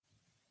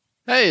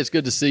Hey, it's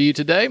good to see you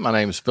today. My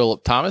name is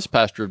Philip Thomas,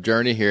 pastor of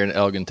Journey here in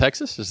Elgin,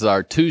 Texas. This is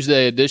our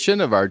Tuesday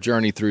edition of our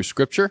Journey Through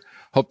Scripture.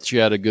 Hope that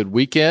you had a good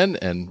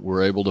weekend and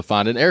were able to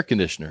find an air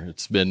conditioner.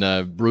 It's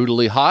been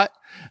brutally hot,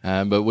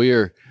 but we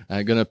are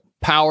going to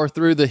power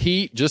through the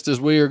heat just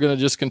as we are going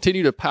to just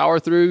continue to power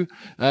through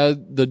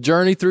the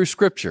journey through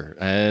Scripture.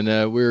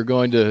 And we're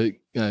going to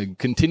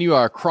continue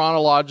our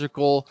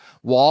chronological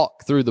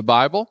walk through the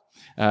Bible.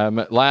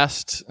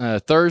 Last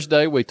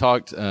Thursday, we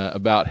talked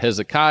about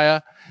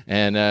Hezekiah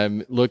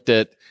and looked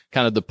at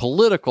kind of the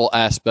political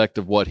aspect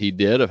of what he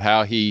did, of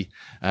how he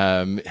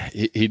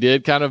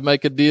did kind of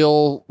make a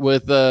deal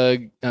with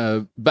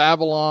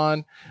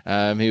Babylon.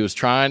 He was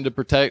trying to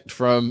protect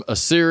from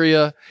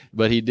Assyria,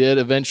 but he did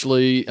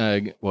eventually,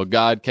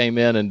 God came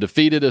in and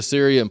defeated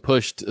Assyria and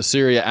pushed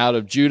Assyria out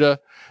of Judah.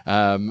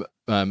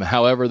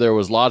 However, there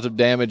was lots of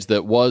damage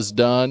that was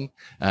done.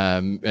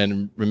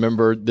 And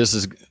remember,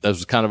 this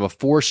was kind of a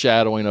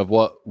foreshadowing of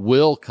what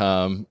will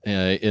come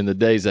in the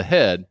days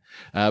ahead.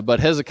 But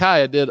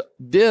Hezekiah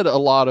did a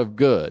lot of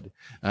good.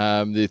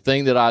 The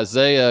thing that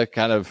Isaiah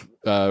kind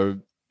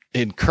of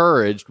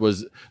encouraged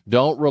was,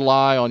 don't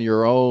rely on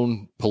your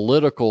own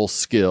political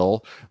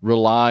skill,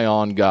 rely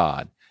on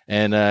God.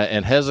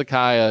 And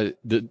Hezekiah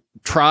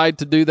tried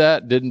to do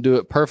that, didn't do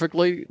it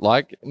perfectly,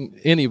 like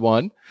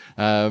anyone,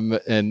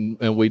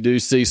 and we do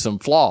see some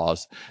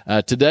flaws.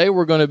 Today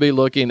we're going to be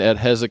looking at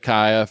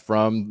Hezekiah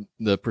from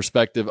the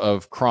perspective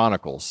of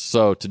Chronicles.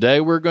 So today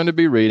we're going to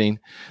be reading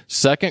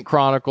 2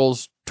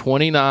 Chronicles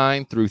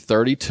 29 through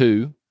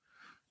 32,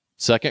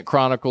 2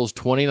 Chronicles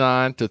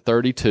 29 to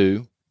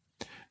 32,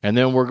 and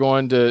then we're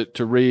going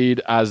to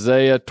read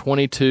Isaiah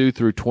 22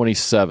 through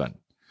 27.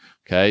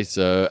 Okay,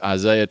 so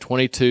Isaiah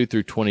 22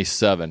 through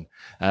 27.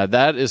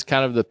 That is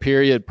kind of the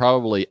period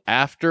probably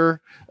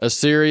after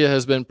Assyria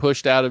has been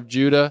pushed out of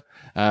Judah.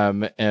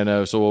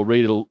 So we'll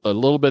read a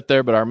little bit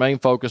there, but our main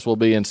focus will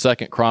be in 2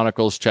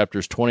 Chronicles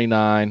chapters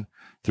 29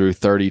 through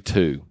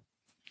 32.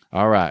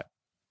 All right.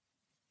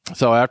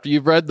 So after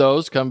you've read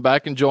those, come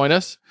back and join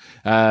us.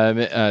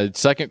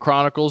 2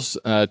 Chronicles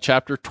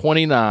chapter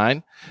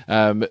 29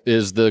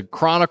 is the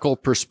chronicle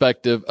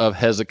perspective of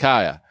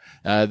Hezekiah.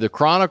 The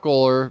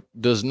chronicler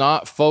does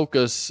not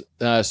focus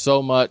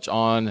so much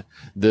on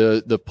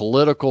the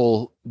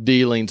political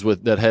dealings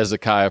that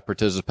Hezekiah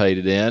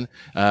participated in,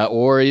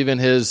 or even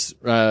his,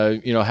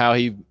 how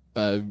he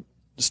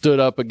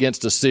stood up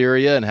against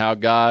Assyria and how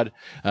God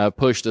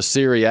pushed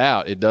Assyria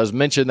out. It does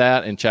mention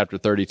that in chapter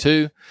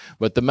 32,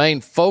 but the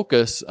main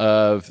focus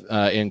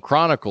in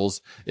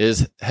Chronicles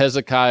is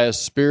Hezekiah's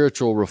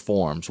spiritual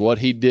reforms, what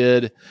he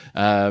did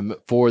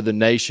for the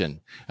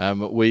nation.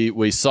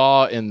 We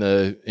saw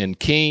in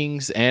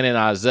Kings and in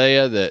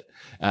Isaiah that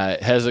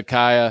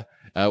Hezekiah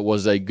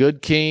was a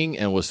good king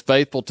and was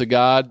faithful to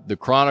God. The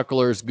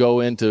chroniclers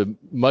go into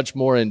much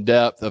more in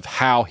depth of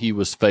how he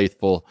was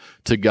faithful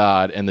to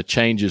God and the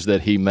changes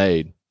that he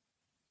made.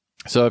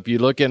 So if you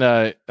look in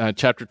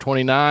chapter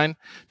 29,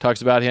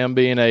 talks about him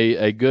being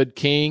a good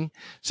king. It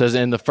says,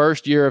 in the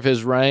first year of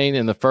his reign,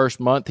 in the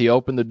first month, he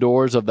opened the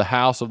doors of the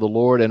house of the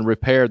Lord and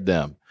repaired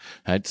them.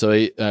 Right,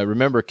 so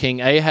remember, King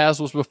Ahaz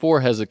was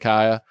before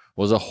Hezekiah,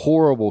 was a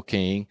horrible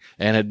king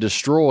and had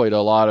destroyed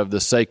a lot of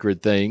the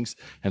sacred things.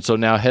 And so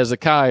now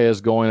Hezekiah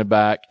is going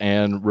back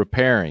and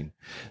repairing.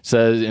 It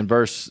says in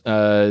verse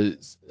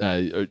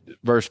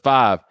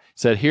 5,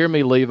 said, hear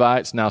me,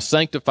 Levites, now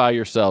sanctify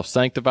yourselves,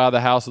 sanctify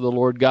the house of the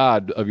Lord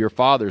God of your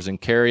fathers, and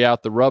carry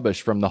out the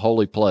rubbish from the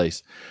holy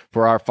place.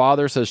 For our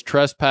fathers has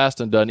trespassed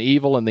and done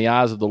evil in the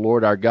eyes of the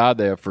Lord our God.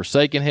 They have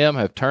forsaken him,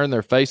 have turned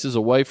their faces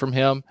away from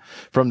him,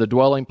 from the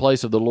dwelling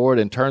place of the Lord,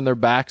 and turned their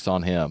backs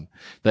on him.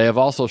 They have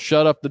also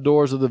shut up the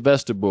doors of the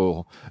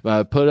vestibule,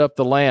 put up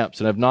the lamps,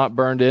 and have not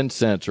burned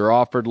incense, or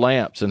offered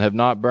lamps, and have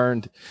not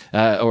burned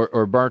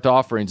or burnt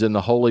offerings in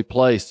the holy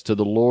place to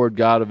the Lord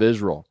God of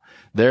Israel.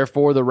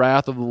 Therefore the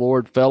wrath of the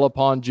Lord fell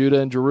upon Judah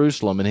and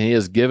Jerusalem, and he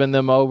has given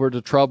them over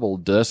to trouble,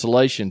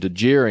 desolation, to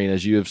jeering,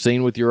 as you have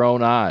seen with your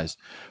own eyes.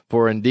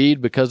 For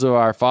indeed, because of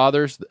our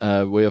fathers,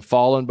 we have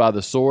fallen by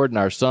the sword, and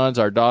our sons,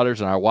 our daughters,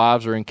 and our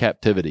wives are in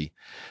captivity.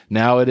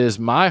 Now it is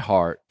my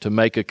heart to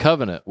make a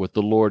covenant with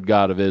the Lord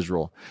God of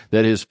Israel,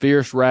 that his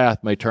fierce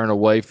wrath may turn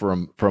away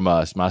from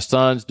us. My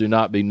sons, do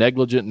not be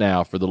negligent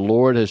now, for the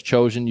Lord has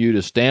chosen you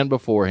to stand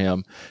before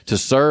him, to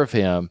serve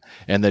him,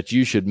 and that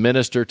you should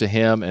minister to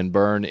him and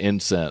burn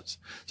incense.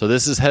 So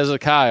this is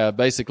Hezekiah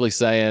basically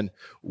saying,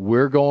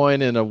 we're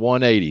going in a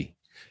 180.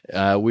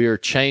 We are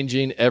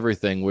changing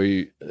everything.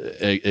 We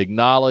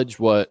acknowledge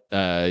what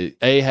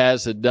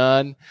Ahaz had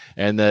done,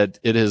 and that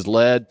it has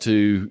led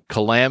to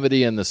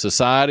calamity in the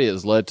society. It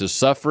has led to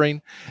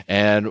suffering,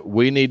 and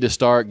we need to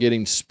start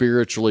getting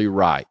spiritually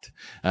right.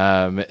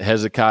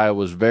 Hezekiah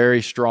was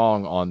very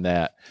strong on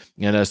that.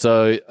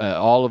 So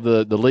all of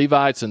the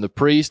Levites and the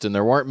priests, and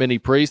there weren't many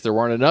priests, there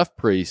weren't enough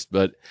priests,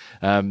 but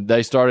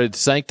they started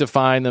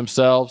sanctifying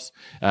themselves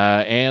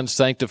and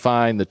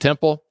sanctifying the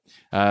temple.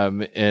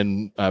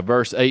 In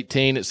verse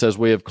 18, it says,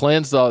 "We have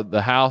cleansed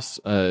the house,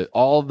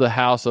 all the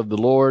house of the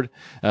Lord,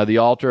 the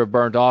altar of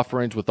burnt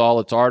offerings with all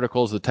its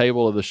articles, the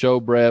table of the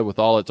showbread with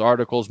all its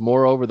articles.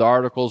 Moreover, the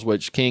articles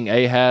which King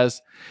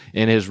Ahaz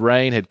in his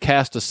reign had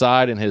cast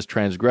aside in his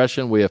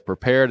transgression, we have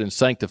prepared and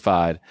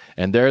sanctified,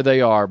 and there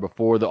they are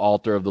before the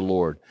altar of the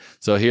Lord."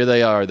 So here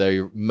they are.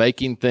 They're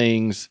making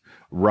things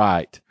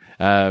right.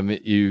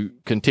 You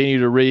continue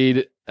to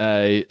read.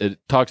 It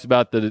talks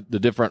about the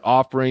different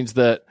offerings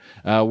that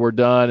were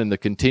done and the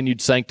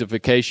continued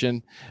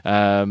sanctification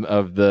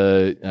of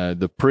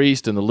the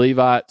priest and the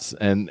Levites,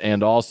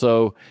 and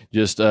also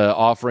just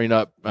offering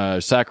up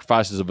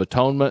sacrifices of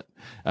atonement.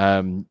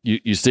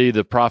 You see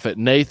the prophet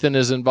Nathan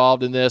is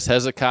involved in this.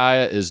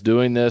 Hezekiah is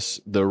doing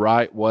this the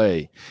right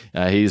way.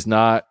 He's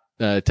not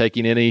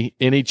taking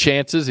any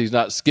chances. He's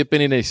not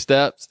skipping any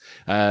steps.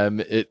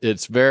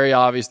 It's very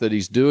obvious that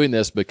he's doing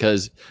this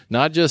because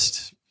not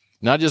just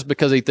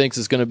because he thinks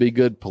it's going to be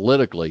good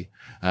politically,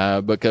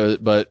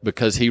 but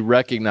because he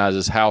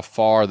recognizes how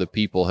far the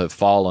people have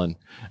fallen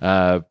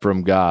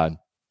from God.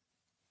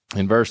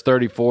 In verse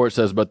 34, it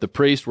says, "But the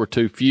priests were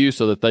too few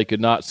so that they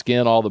could not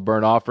skin all the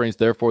burnt offerings.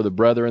 Therefore the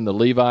brethren, the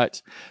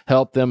Levites,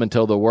 helped them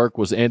until the work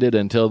was ended,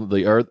 until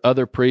the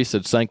other priests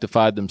had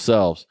sanctified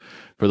themselves.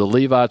 For the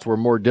Levites were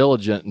more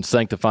diligent in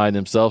sanctifying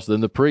themselves than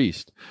the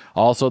priest.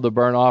 Also the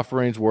burnt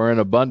offerings were in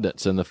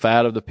abundance, and the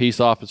fat of the peace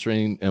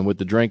offering, and with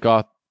the drink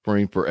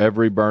offering for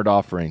every burnt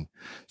offering.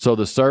 So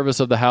the service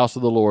of the house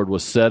of the Lord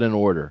was set in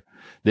order.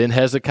 Then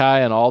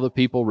Hezekiah and all the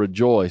people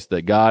rejoiced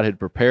that God had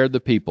prepared the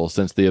people,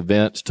 since the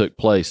events took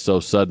place so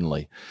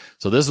suddenly."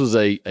 So this was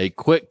a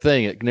quick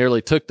thing. It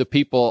nearly took the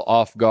people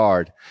off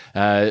guard.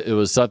 It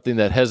was something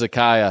that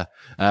Hezekiah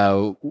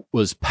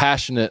was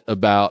passionate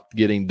about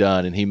getting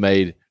done, and he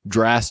made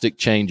drastic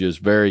changes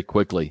very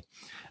quickly.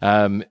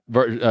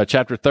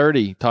 Chapter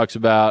 30 talks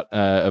about,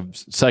 of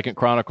 2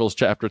 Chronicles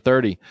chapter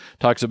 30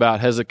 talks about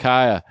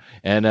Hezekiah,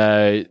 and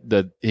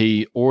that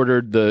he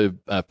ordered the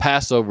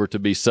Passover to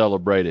be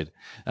celebrated.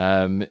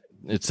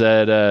 It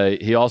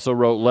said he also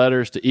wrote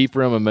letters to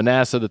Ephraim and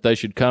Manasseh that they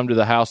should come to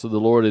the house of the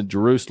Lord in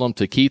Jerusalem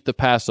to keep the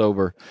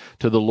Passover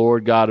to the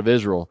Lord God of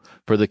Israel.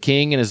 For the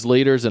king and his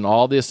leaders and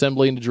all the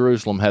assembly in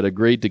Jerusalem had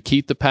agreed to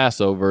keep the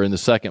Passover in the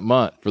second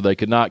month, for they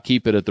could not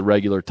keep it at the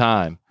regular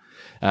time.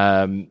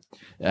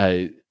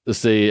 Let's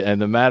see,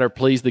 and the matter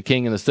pleased the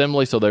king and the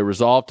assembly, so they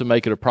resolved to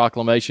make it a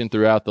proclamation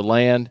throughout the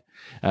land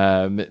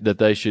that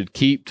they should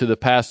keep to the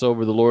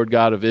Passover the Lord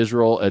God of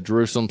Israel at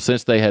Jerusalem,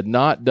 since they had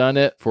not done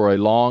it for a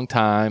long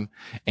time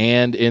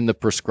and in the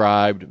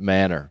prescribed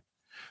manner.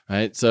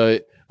 Right. So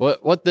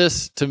what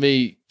this to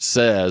me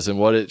says, and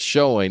what it's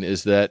showing,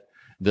 is that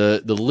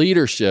the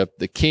leadership,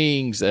 the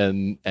kings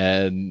and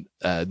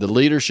the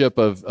leadership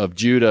of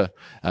Judah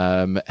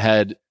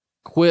had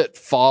quit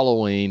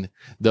following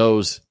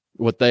those,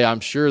 I'm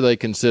sure they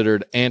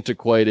considered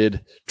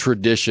antiquated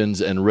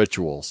traditions and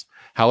rituals.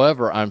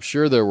 However, I'm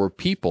sure there were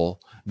people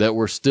that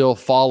were still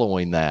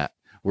following that.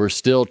 We're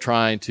still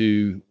trying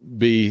to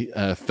be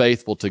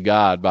faithful to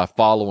God by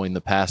following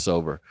the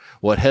Passover.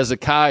 What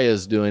Hezekiah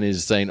is doing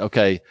is saying,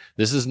 okay,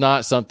 this is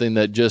not something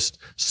that just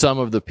some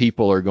of the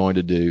people are going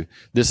to do.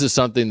 This is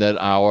something that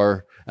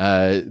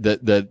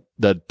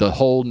that the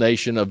whole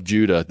nation of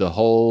Judah, the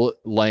whole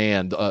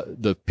land,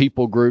 the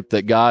people group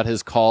that God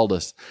has called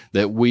us,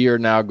 that we are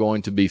now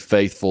going to be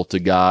faithful to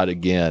God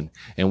again,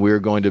 and we're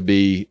going to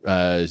be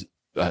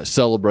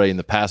celebrating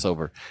the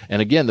Passover.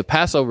 And again, the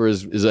Passover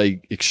is a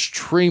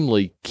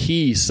extremely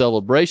key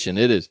celebration.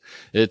 It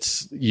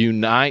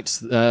unites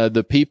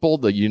the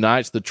people,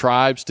 unites the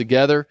tribes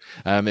together.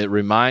 It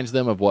reminds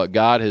them of what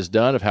God has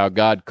done, of how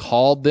God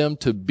called them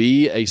to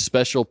be a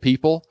special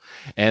people.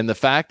 And the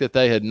fact that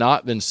they had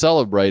not been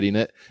celebrating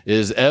it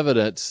is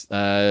evidence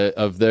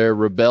of their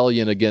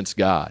rebellion against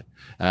God,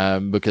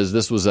 because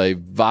this was a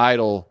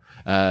vital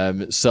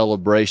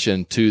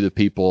celebration to the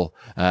people,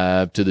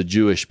 to the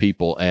Jewish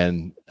people,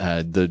 and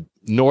the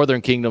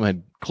northern kingdom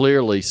had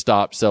clearly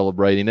stopped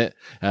celebrating it,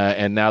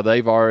 and now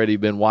they've already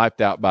been wiped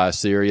out by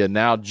Assyria.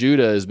 Now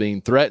Judah is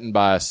being threatened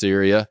by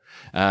Assyria,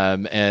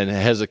 and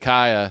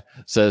Hezekiah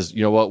says,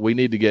 you know what, we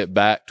need to get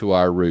back to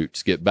our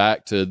roots, get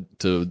back to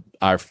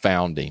our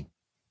founding.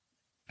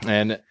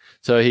 And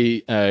so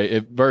he,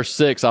 in verse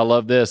 6, I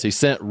love this. He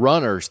sent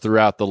runners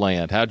throughout the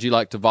land. How'd you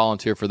like to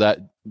volunteer for that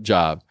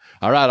job?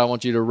 All right, I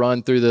want you to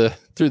run through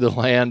the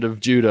land of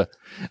Judah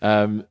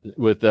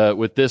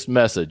with this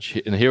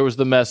message. And here was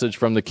the message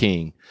from the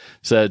king.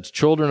 It said,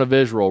 "Children of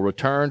Israel,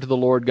 return to the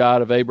Lord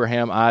God of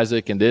Abraham,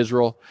 Isaac, and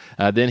Israel.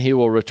 Then he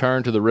will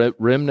return to the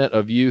remnant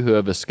of you who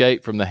have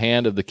escaped from the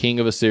hand of the king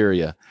of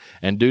Assyria.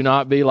 And do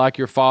not be like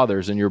your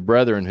fathers and your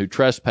brethren who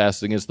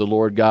trespassed against the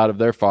Lord God of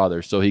their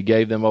fathers. So he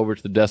gave them over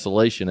to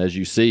desolation, as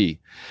you see.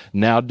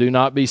 Now do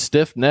not be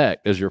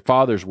stiff-necked as your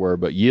fathers were,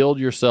 but yield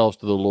yourselves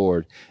to the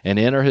Lord. And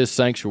in enter his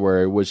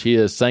sanctuary, which he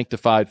has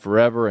sanctified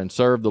forever, and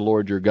serve the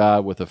Lord your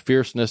God with the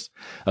fierceness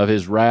of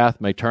his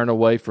wrath may turn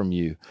away from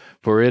you.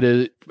 For it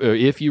is,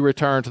 if you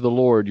return to the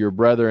Lord, your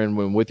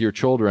brethren with your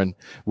children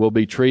will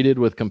be treated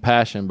with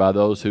compassion by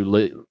those who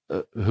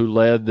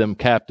led them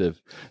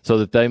captive, so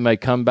that they may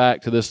come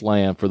back to this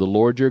land. For the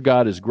Lord your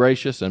God is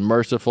gracious and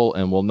merciful,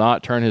 and will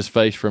not turn his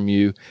face from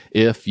you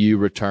if you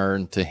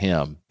return to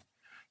him.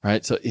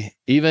 Right? So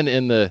even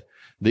in the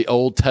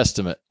Old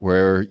Testament,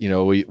 where,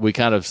 we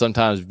kind of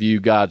sometimes view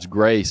God's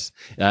grace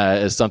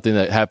as something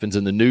that happens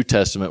in the New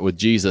Testament with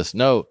Jesus.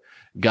 No,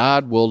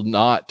 God will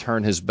not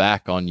turn his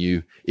back on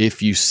you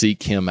if you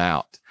seek him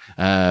out.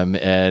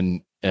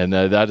 And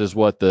that is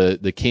what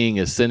the king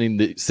is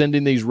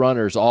sending these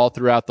runners all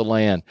throughout the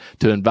land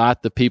to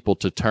invite the people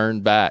to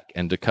turn back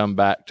and to come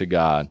back to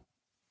God.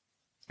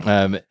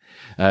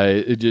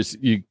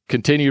 You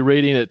continue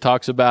reading. It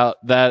talks about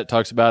that. It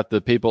talks about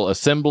the people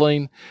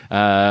assembling,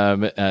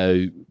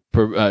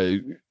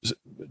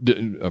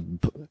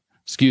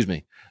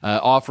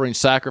 offering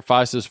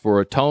sacrifices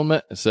for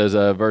atonement. It says,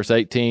 verse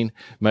 18,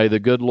 may the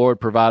good Lord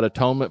provide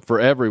atonement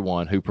for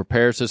everyone who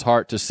prepares his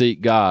heart to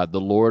seek God,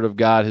 the Lord of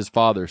God, his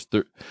fathers,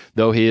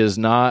 though he is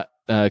not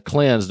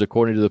cleansed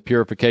according to the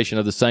purification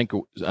of the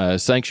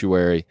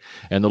sanctuary.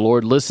 And the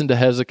Lord listened to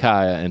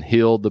Hezekiah and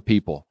healed the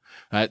people.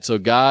 Right, so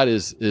God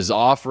is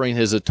offering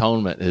his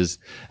atonement as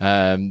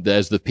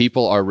the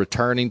people are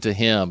returning to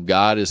him.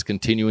 God is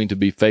continuing to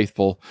be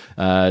faithful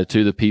to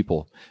the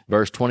people.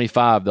 Verse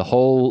 25, the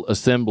whole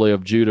assembly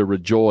of Judah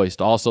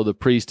rejoiced, also the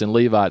priests and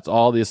Levites,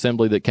 all the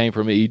assembly that came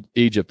from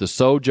Egypt, the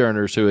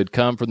sojourners who had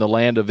come from the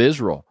land of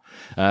Israel.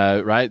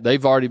 Right,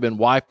 they've already been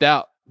wiped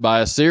out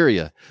by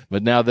Assyria,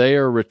 but now they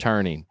are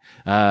returning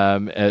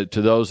to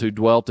those who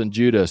dwelt in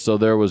Judah. So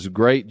there was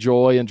great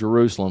joy in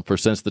Jerusalem, for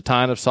since the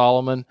time of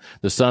Solomon,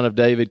 the son of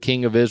David,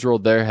 king of Israel,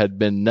 there had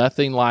been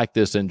nothing like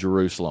this in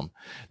Jerusalem.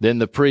 Then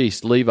the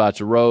priests,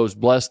 Levites, arose,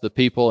 blessed the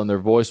people, and their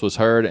voice was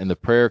heard, and the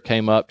prayer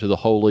came up to the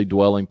holy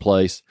dwelling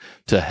place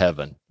to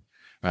heaven.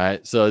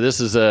 Right, so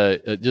this is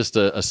just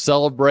a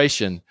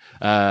celebration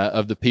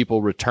of the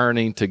people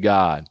returning to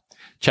God.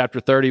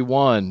 Chapter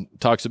 31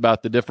 talks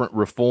about the different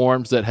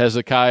reforms that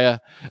Hezekiah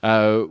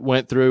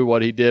went through,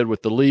 what he did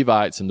with the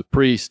Levites and the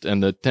priests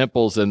and the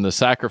temples and the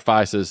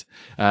sacrifices.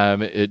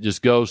 It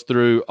just goes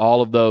through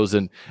all of those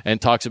and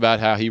talks about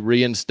how he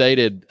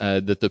reinstated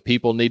that the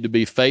people need to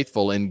be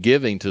faithful in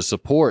giving to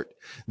support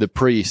the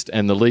priest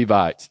and the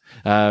Levites.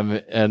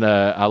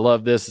 I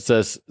love this. It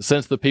says,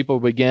 since the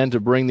people began to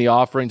bring the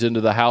offerings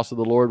into the house of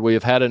the Lord, we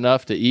have had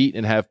enough to eat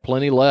and have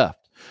plenty left.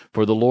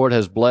 For the Lord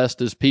has blessed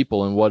his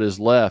people, and what is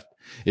left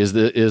is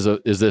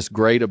this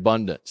great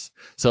abundance.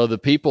 So the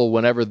people,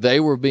 whenever they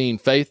were being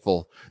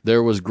faithful,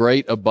 there was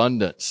great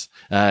abundance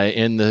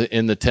in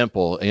the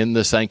temple, in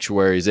the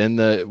sanctuaries,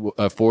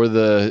 for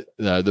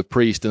the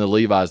priest and the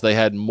Levites. They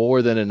had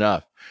more than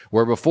enough.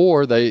 Where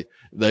before they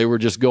were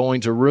just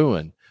going to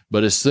ruin.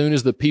 But as soon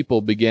as the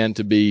people began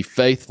to be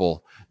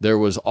faithful, there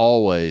was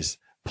always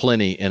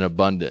plenty in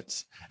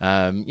abundance.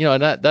 And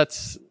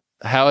that's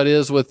how it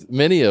is with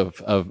many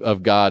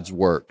of God's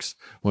works.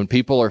 When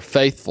people are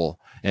faithful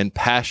and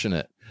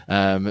passionate,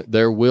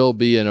 there will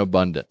be an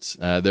abundance.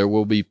 There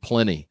will be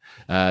plenty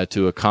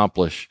to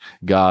accomplish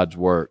God's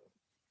work.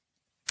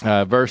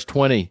 Verse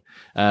 20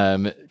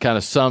 kind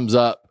of sums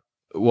up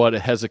what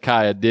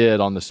Hezekiah did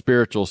on the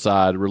spiritual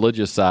side,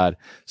 religious side. It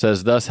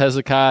says, thus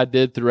Hezekiah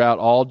did throughout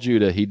all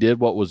Judah. He did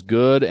what was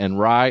good and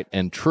right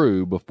and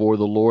true before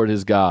the Lord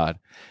his God.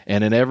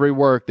 And in every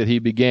work that he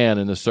began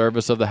in the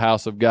service of the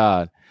house of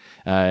God,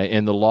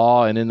 in the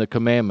law and in the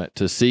commandment,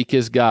 to seek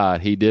his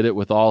God, he did it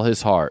with all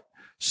his heart.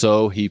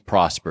 So he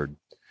prospered.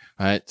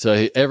 Right?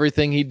 So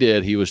everything he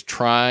did, he was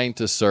trying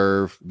to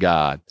serve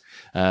God.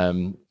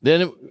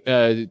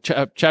 Then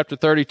chapter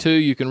 32,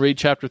 you can read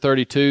chapter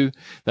 32.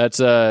 That's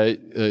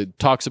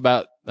talks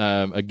about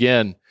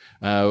again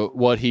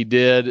what he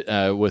did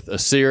with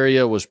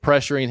Assyria was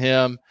pressuring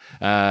him.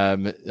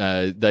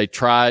 They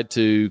tried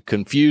to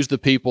confuse the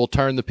people,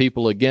 turn the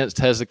people against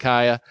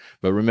Hezekiah.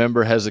 But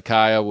remember,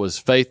 Hezekiah was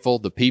faithful.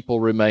 The people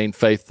remained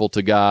faithful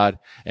to God,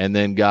 and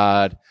then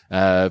God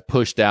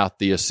pushed out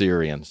the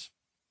Assyrians.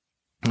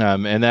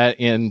 And that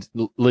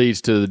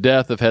leads to the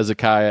death of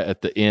Hezekiah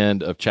at the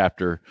end of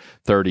chapter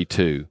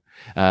 32.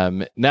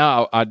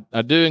 Now,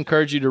 I do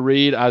encourage you to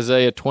read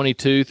Isaiah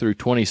 22 through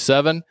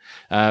 27.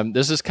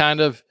 This is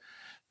kind of,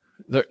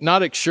 they're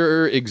not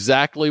sure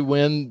exactly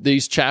when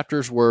these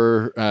chapters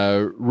were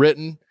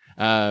written.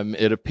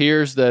 It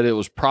appears that it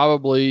was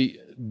probably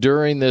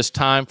during this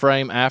time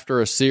frame after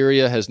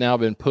Assyria has now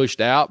been pushed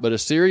out, but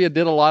Assyria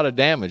did a lot of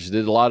damage.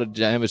 Did a lot of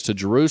damage to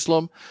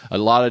Jerusalem, a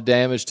lot of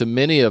damage to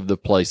many of the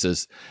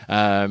places,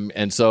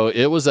 and so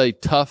it was a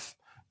tough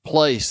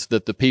place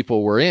that the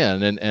people were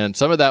in, and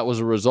some of that was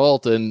a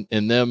result in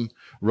them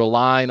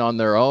relying on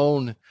their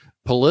own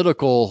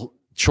political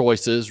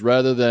choices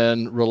rather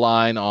than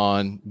relying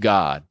on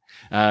God.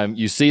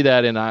 You see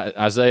that in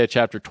Isaiah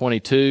chapter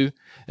 22.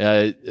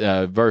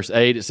 verse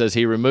 8, it says,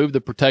 he removed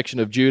the protection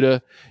of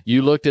Judah.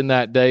 You looked in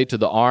that day to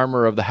the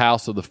armor of the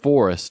house of the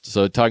forest.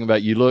 So talking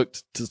about you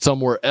looked to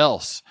somewhere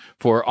else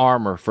for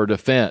armor, for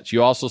defense.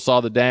 You also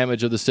saw the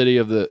damage of the city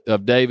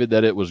of David,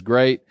 that it was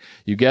great.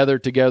 You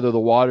gathered together the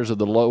waters of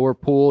the lower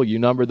pool. You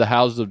numbered the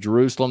houses of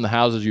Jerusalem, the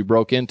houses you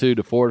broke into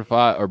to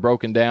fortify, or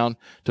broken down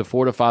to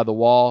fortify the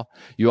wall.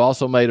 You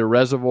also made a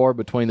reservoir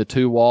between the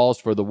two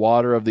walls for the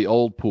water of the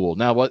old pool.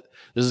 Now,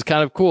 this is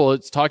kind of cool.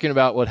 It's talking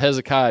about what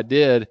Hezekiah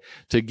did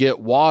to get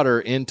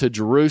water into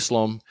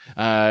Jerusalem,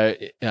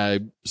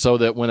 so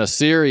that when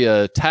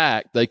Assyria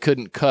attacked, they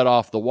couldn't cut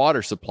off the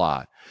water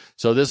supply.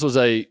 So this was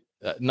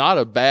not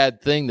a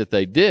bad thing that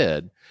they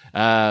did,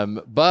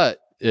 but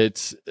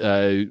it's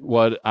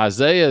what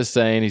Isaiah is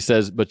saying. He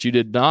says, but you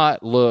did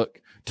not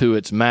look to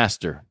its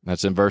master.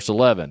 That's in verse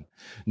 11.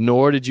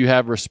 Nor did you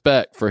have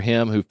respect for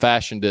him who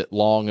fashioned it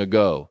long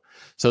ago.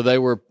 So they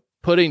were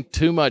putting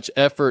too much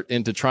effort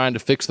into trying to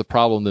fix the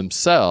problem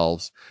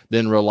themselves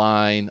than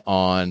relying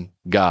on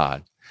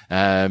God.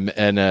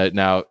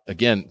 Now,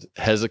 again,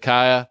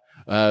 Hezekiah,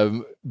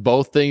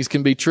 both things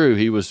can be true.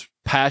 He was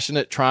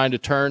passionate trying to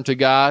turn to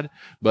God,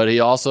 but he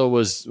also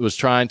was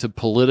trying to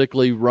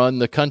politically run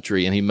the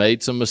country, and he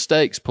made some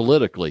mistakes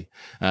politically.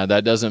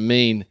 That doesn't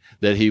mean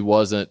that he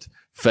wasn't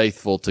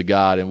faithful to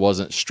God and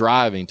wasn't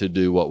striving to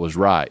do what was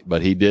right,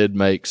 but he did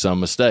make some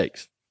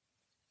mistakes.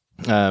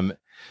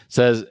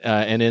 Says,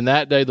 and in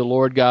that day the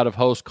Lord God of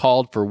hosts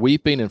called for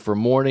weeping and for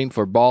mourning,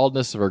 for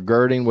baldness, for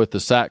girding with the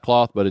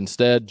sackcloth, but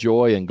instead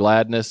joy and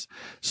gladness,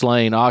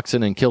 slaying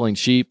oxen and killing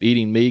sheep,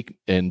 eating meat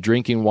and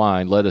drinking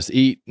wine. Let us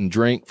eat and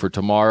drink, for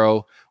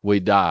tomorrow we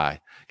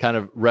die. Kind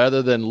of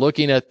rather than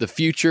looking at the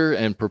future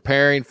and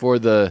preparing for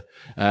the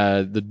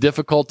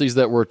difficulties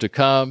that were to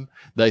come,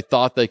 they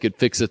thought they could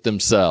fix it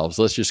themselves.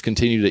 Let's just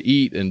continue to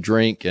eat and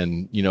drink,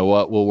 and you know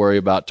what? We'll worry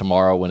about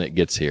tomorrow when it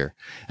gets here.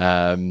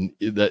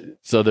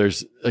 So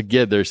there's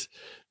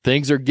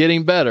things are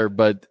getting better,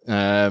 but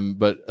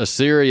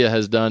Assyria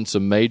has done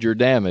some major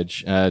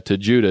damage to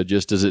Judah,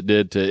 just as it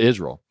did to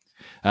Israel.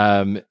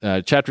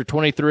 Chapter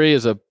 23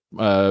 is a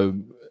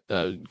kind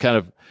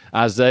of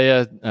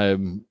Isaiah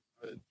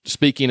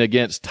speaking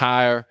against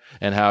Tyre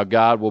and how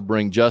God will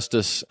bring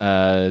justice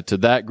to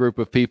that group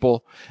of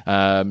people.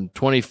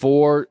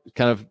 24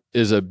 kind of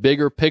is a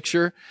bigger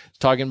picture,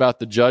 talking about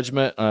the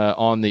judgment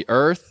on the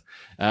earth.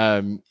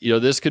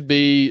 This could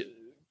be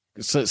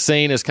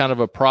seen as kind of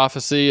a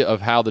prophecy of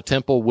how the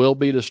temple will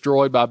be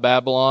destroyed by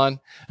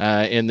Babylon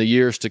in the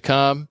years to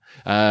come.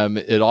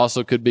 It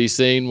also could be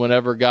seen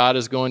whenever God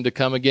is going to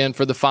come again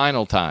for the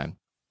final time.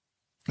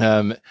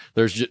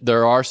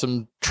 There are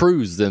some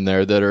truths in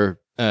there that are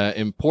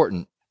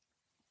important.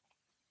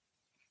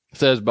 It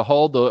says,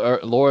 behold,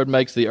 the Lord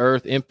makes the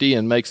earth empty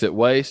and makes it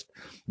waste,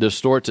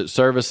 distorts its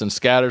service and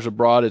scatters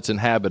abroad its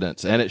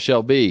inhabitants. And it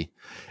shall be,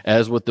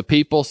 as with the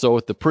people, so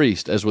with the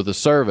priest, as with the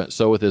servant,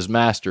 so with his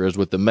master, as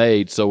with the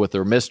maid, so with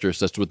her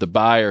mistress, as with the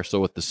buyer, so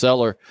with the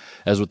seller,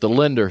 as with the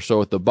lender, so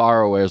with the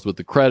borrower, as with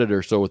the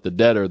creditor, so with the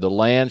debtor. The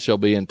land shall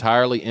be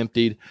entirely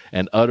emptied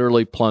and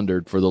utterly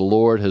plundered, for the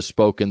Lord has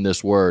spoken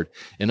this word.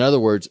 In other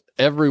words,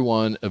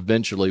 everyone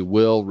eventually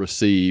will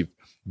receive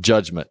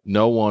judgment.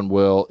 No one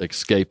will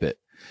escape it.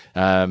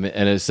 And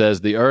it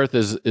says, the earth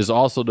is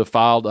also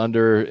defiled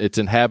under its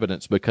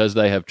inhabitants, because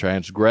they have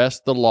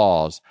transgressed the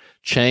laws,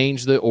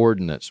 changed the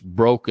ordinance,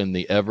 broken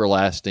the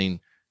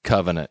everlasting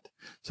covenant.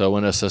 So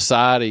when a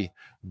society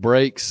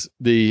breaks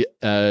the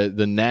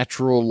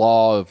natural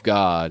law of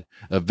God,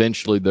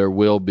 eventually there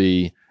will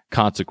be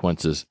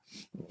consequences.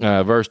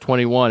 Verse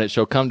 21, it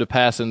shall come to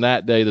pass in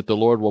that day that the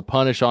Lord will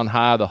punish on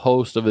high the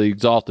host of the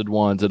exalted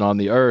ones, and on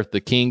the earth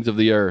the kings of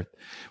the earth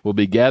will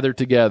be gathered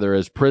together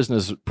as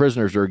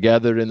prisoners are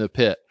gathered in the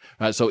pit.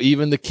 Right? So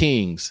even the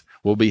kings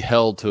will be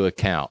held to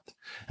account.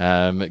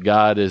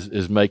 God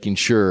is making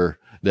sure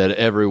that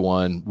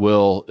everyone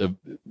will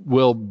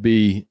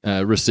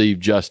receive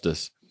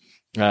justice.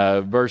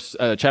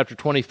 Chapter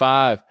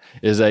 25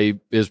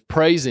 is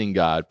praising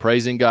God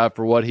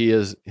for what he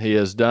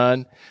has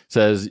done. It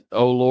says,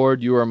 O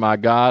Lord, you are my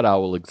God. I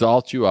will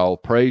exalt you. I will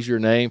praise your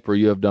name, for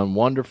you have done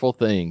wonderful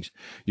things.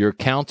 Your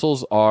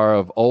counsels are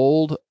of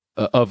old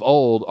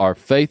are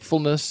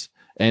faithfulness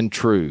and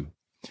true.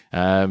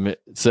 It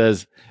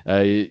says,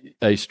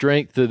 a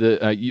strength to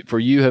the, for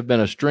you have been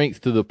a strength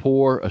to the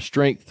poor, a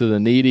strength to the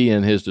needy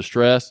in his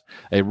distress,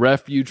 a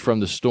refuge from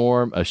the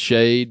storm, a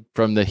shade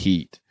from the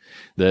heat.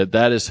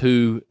 That is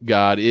who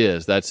God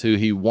is. That's who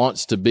he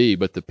wants to be,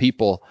 but the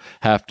people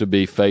have to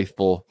be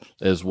faithful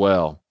as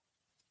well.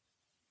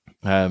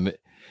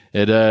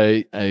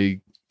 It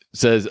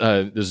says,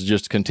 this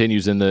just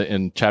continues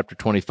in chapter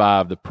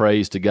 25, the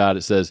praise to God.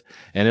 It says,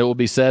 and it will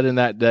be said in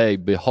that day,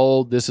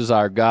 behold, this is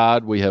our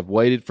God. We have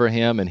waited for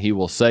him, and he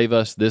will save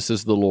us. This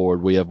is the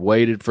Lord. We have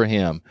waited for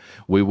him.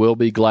 We will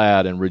be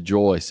glad and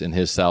rejoice in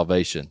his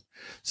salvation.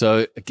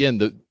 So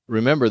again,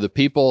 remember, the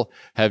people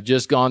have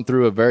just gone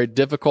through a very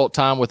difficult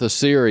time with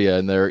Assyria,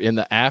 and they're in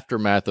the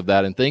aftermath of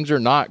that, and things are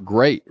not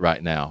great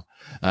right now.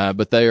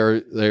 but they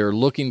are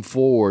looking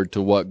forward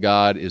to what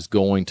God is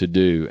going to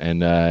do,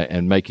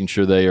 and making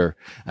sure they are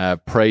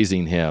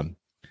praising Him.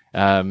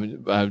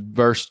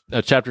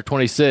 Chapter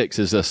 26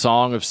 is a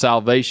song of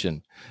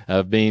salvation,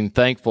 of being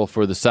thankful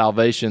for the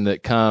salvation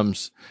that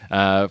comes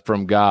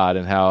from God,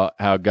 and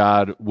how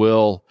God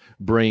will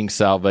bring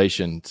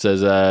salvation. It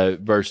says,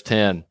 verse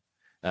 10,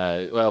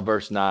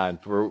 verse 9,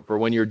 for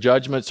when your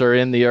judgments are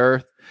in the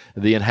earth,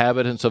 the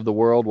inhabitants of the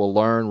world will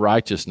learn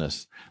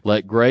righteousness.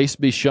 Let grace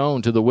be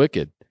shown to the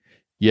wicked,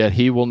 yet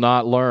he will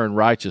not learn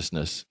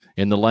righteousness.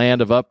 In the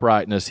land of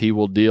uprightness he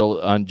will deal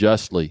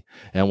unjustly,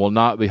 and will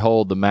not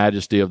behold the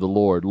majesty of the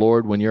Lord.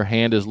 Lord, when your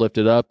hand is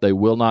lifted up, they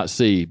will not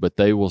see, but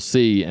they will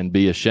see and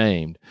be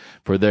ashamed,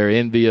 for their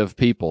envy of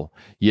people.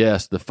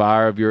 Yes, the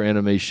fire of your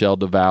enemies shall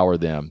devour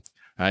them.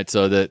 All right,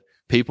 so that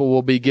people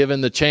will be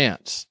given the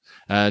chance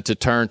to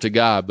turn to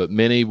God, but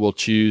many will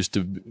choose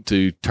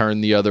to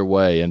turn the other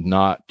way and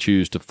not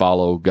choose to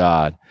follow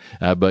God.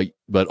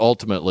 But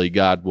ultimately,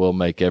 God will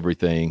make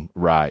everything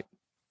right.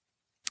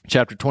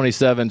 Chapter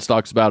 27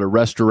 talks about a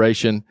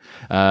restoration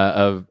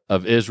of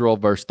Israel.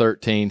 Verse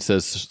 13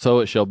 says, so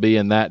it shall be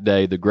in that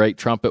day, the great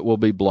trumpet will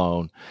be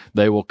blown.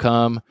 They will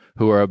come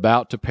who are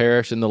about to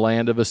perish in the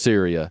land of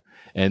Assyria,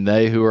 and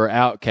they who are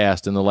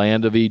outcast in the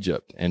land of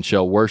Egypt, and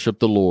shall worship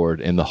the Lord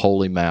in the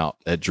holy mount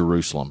at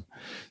Jerusalem.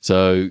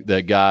 So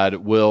that God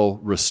will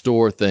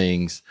restore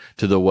things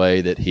to the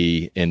way that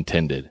He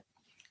intended.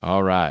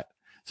 All right.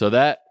 So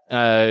that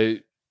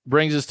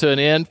brings us to an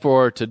end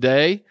for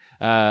today.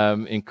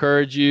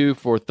 Encourage you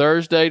for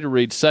Thursday to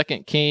read 2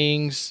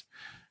 Kings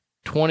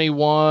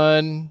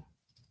 21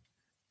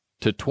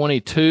 to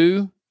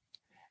 22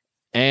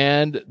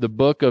 and the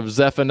book of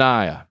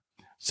Zephaniah.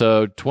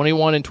 So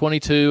 21 and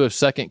 22 of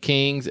 2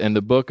 Kings and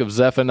the book of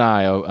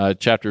Zephaniah,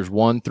 chapters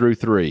 1 through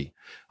 3.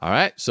 All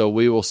right, so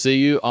we will see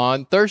you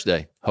on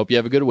Thursday. Hope you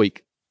have a good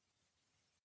week.